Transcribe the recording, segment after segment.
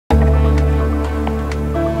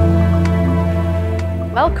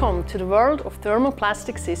Welcome to the world of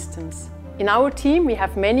thermoplastic systems. In our team we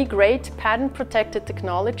have many great patent-protected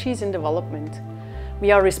technologies in development.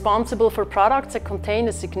 We are responsible for products that contain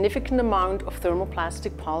a significant amount of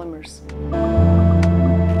thermoplastic polymers.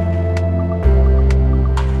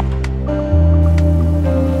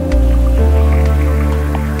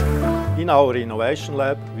 In our innovation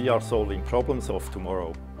lab, we are solving problems of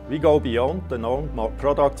tomorrow. We go beyond the known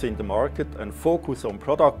products in the market and focus on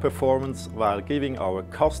product performance while giving our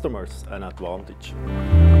customers an advantage.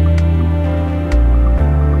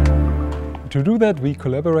 To do that, we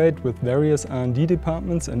collaborate with various R&D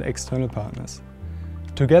departments and external partners.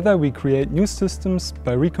 Together we create new systems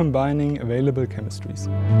by recombining available chemistries.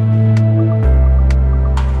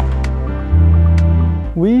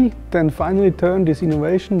 We then finally turn these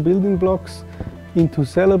innovation building blocks into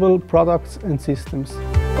sellable products and systems.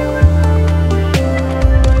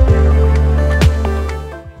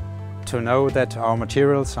 To know that our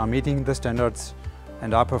materials are meeting the standards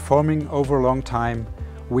and are performing over a long time,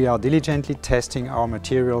 we are diligently testing our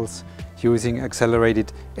materials using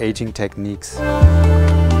accelerated aging techniques.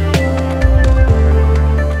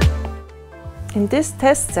 In this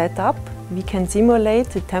test setup, we can simulate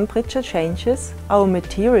the temperature changes our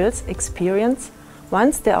materials experience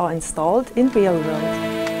once they are installed in real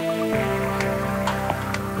world.